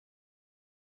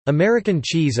American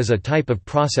cheese is a type of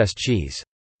processed cheese.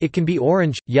 It can be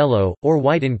orange, yellow, or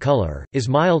white in color, is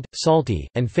mild, salty,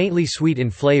 and faintly sweet in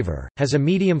flavor, has a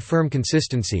medium firm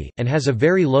consistency, and has a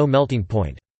very low melting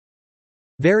point.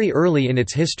 Very early in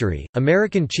its history,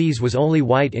 American cheese was only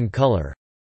white in color,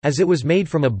 as it was made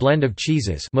from a blend of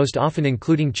cheeses, most often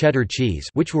including cheddar cheese,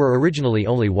 which were originally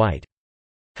only white.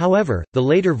 However, the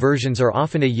later versions are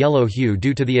often a yellow hue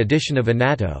due to the addition of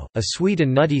annatto, a sweet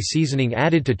and nutty seasoning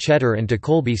added to cheddar and to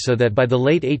Colby, so that by the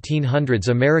late 1800s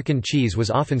American cheese was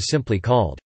often simply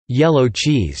called yellow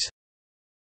cheese.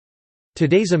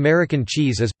 Today's American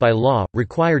cheese is, by law,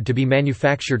 required to be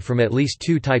manufactured from at least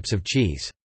two types of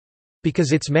cheese.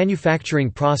 Because its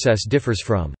manufacturing process differs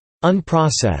from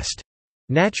unprocessed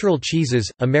natural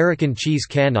cheeses, American cheese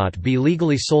cannot be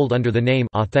legally sold under the name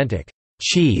authentic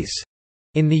cheese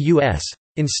in the U.S.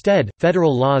 Instead,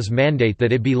 federal laws mandate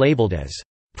that it be labeled as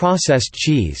processed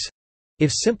cheese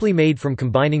if simply made from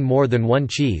combining more than one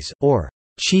cheese, or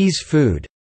cheese food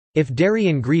if dairy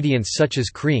ingredients such as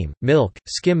cream, milk,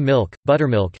 skim milk,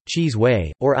 buttermilk, cheese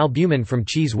whey, or albumin from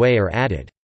cheese whey are added.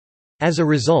 As a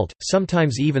result,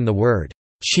 sometimes even the word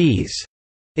cheese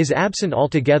is absent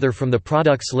altogether from the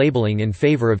product's labeling in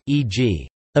favor of, e.g.,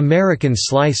 American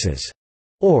slices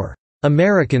or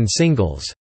American singles.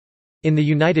 In the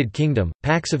United Kingdom,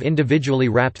 packs of individually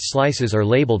wrapped slices are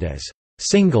labeled as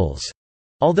singles,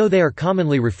 although they are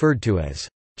commonly referred to as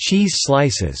cheese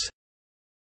slices.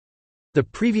 The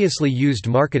previously used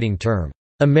marketing term,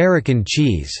 American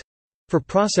cheese, for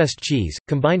processed cheese,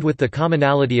 combined with the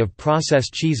commonality of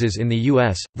processed cheeses in the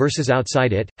U.S. versus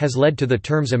outside it, has led to the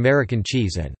terms American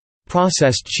cheese and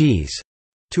processed cheese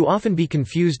to often be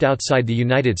confused outside the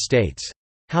United States.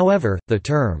 However, the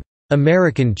term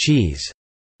American cheese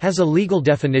has a legal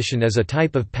definition as a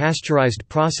type of pasteurized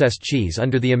processed cheese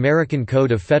under the American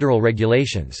Code of Federal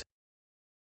Regulations.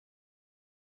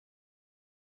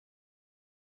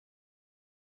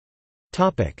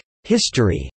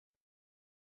 History.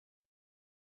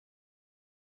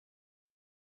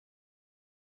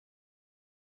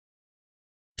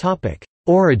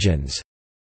 Origins.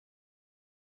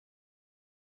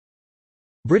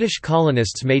 British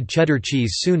colonists made cheddar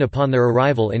cheese soon upon their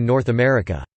arrival in North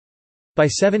America. By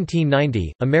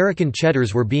 1790, American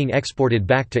cheddars were being exported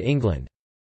back to England.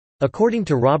 According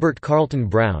to Robert Carlton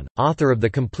Brown, author of The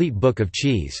Complete Book of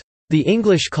Cheese, "The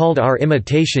English called our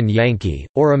imitation Yankee,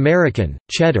 or American,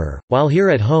 cheddar, while here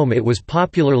at home it was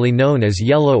popularly known as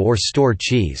yellow or store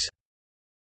cheese."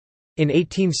 In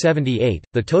 1878,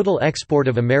 the total export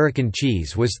of American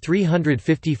cheese was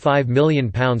 £355 million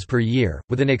per year,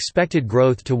 with an expected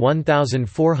growth to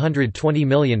 £1,420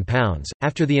 million,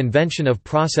 after the invention of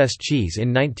processed cheese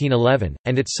in 1911,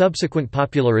 and its subsequent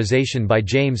popularization by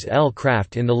James L.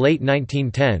 Kraft in the late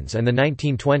 1910s and the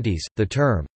 1920s. The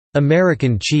term,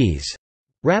 American cheese,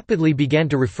 rapidly began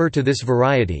to refer to this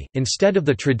variety, instead of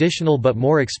the traditional but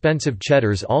more expensive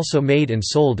cheddars also made and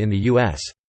sold in the U.S.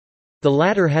 The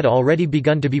latter had already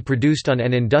begun to be produced on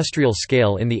an industrial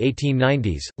scale in the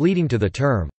 1890s, leading to the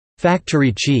term,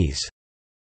 factory cheese.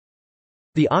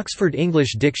 The Oxford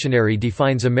English Dictionary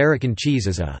defines American cheese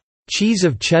as a cheese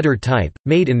of cheddar type,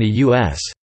 made in the U.S.,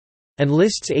 and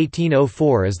lists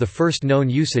 1804 as the first known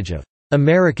usage of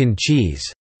American cheese,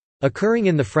 occurring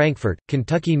in the Frankfort,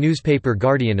 Kentucky newspaper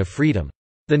Guardian of Freedom.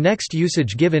 The next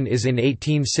usage given is in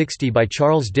 1860 by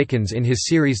Charles Dickens in his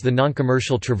series The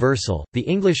Noncommercial Traversal. The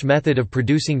English method of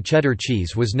producing cheddar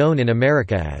cheese was known in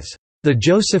America as the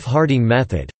Joseph Harding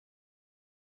method.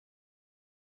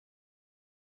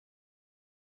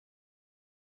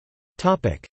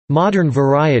 Topic: Modern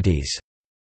varieties.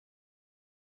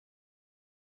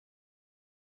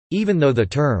 Even though the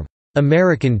term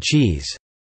American cheese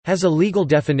has a legal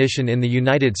definition in the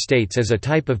United States as a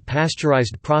type of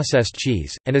pasteurized processed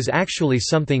cheese, and is actually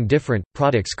something different,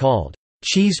 products called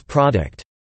cheese product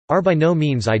are by no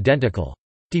means identical.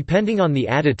 Depending on the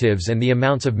additives and the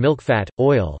amounts of milk fat,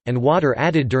 oil, and water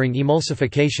added during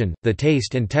emulsification, the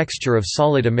taste and texture of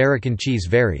solid American cheese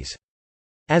varies.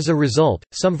 As a result,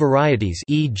 some varieties,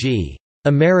 e.g.,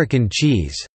 American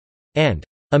cheese and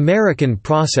American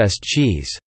processed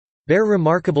cheese, bear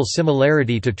remarkable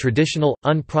similarity to traditional,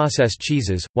 unprocessed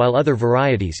cheeses, while other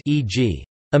varieties, e.g.,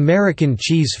 American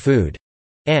cheese food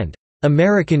and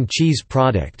American cheese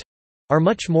product, are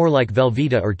much more like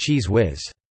Velveeta or Cheese Whiz.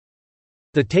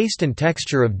 The taste and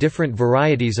texture of different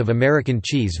varieties of American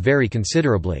cheese vary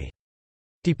considerably.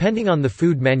 Depending on the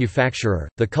food manufacturer,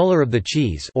 the color of the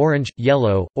cheese, orange,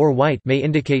 yellow, or white, may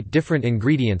indicate different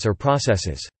ingredients or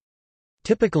processes.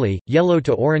 Typically, yellow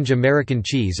to orange American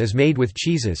cheese is made with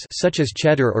cheeses such as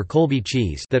cheddar or Colby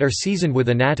cheese that are seasoned with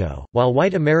annatto, while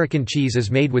white American cheese is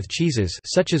made with cheeses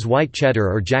such as white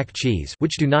cheddar or jack cheese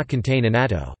which do not contain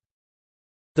annatto.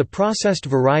 The processed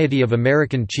variety of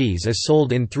American cheese is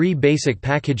sold in three basic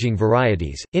packaging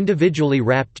varieties: individually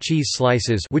wrapped cheese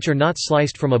slices, which are not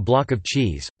sliced from a block of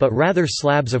cheese, but rather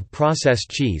slabs of processed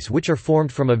cheese which are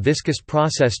formed from a viscous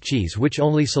processed cheese which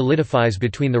only solidifies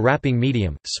between the wrapping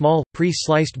medium; small,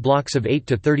 pre-sliced blocks of 8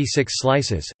 to 36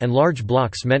 slices, and large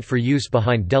blocks meant for use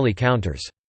behind deli counters.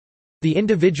 The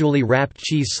individually wrapped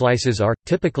cheese slices are,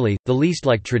 typically, the least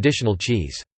like traditional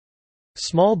cheese.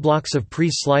 Small blocks of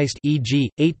pre-sliced, e.g.,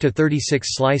 8 to 36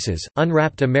 slices,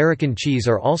 unwrapped American cheese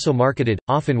are also marketed,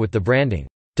 often with the branding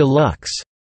deluxe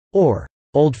or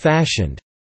old-fashioned.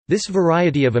 This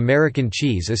variety of American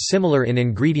cheese is similar in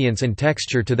ingredients and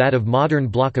texture to that of modern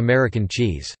block American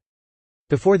cheese.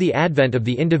 Before the advent of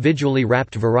the individually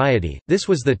wrapped variety, this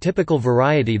was the typical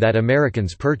variety that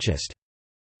Americans purchased.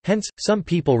 Hence, some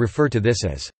people refer to this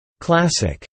as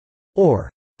classic or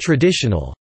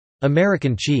traditional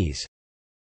American cheese.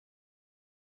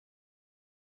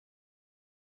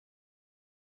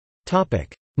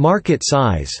 Market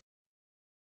size.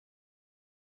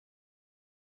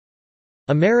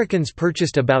 Americans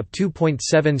purchased about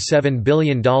 $2.77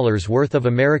 billion worth of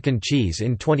American cheese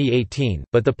in 2018,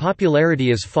 but the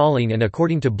popularity is falling and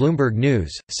according to Bloomberg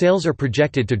News, sales are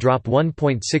projected to drop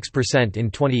 1.6% in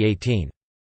 2018.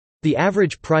 The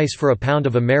average price for a pound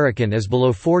of American is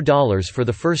below $4 for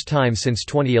the first time since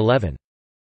 2011.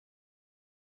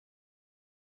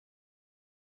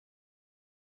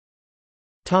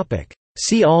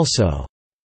 See also: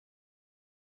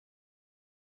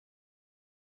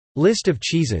 List of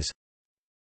cheeses,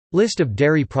 List of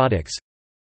dairy products,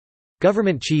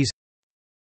 Government cheese,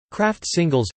 Kraft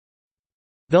singles,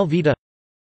 Velveeta,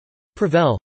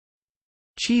 Prevel,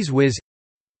 Cheese Whiz,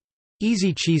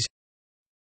 Easy cheese,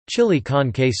 Chili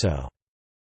con queso.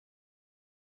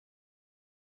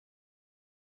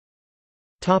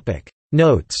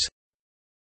 Notes.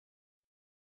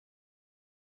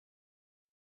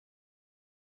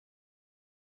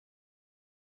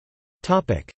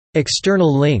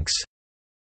 External links.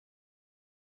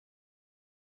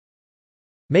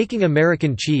 Making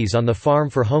American Cheese on the Farm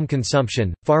for Home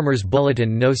Consumption, Farmer's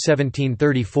Bulletin No.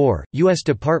 1734, U.S.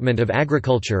 Department of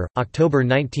Agriculture, October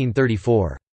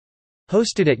 1934.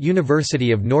 Hosted at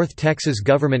University of North Texas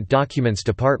Government Documents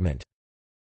Department.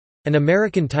 An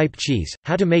American Type Cheese,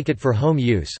 How to Make It for Home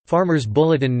Use, Farmer's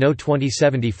Bulletin No.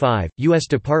 2075, U.S.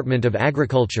 Department of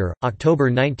Agriculture, October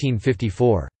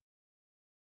 1954.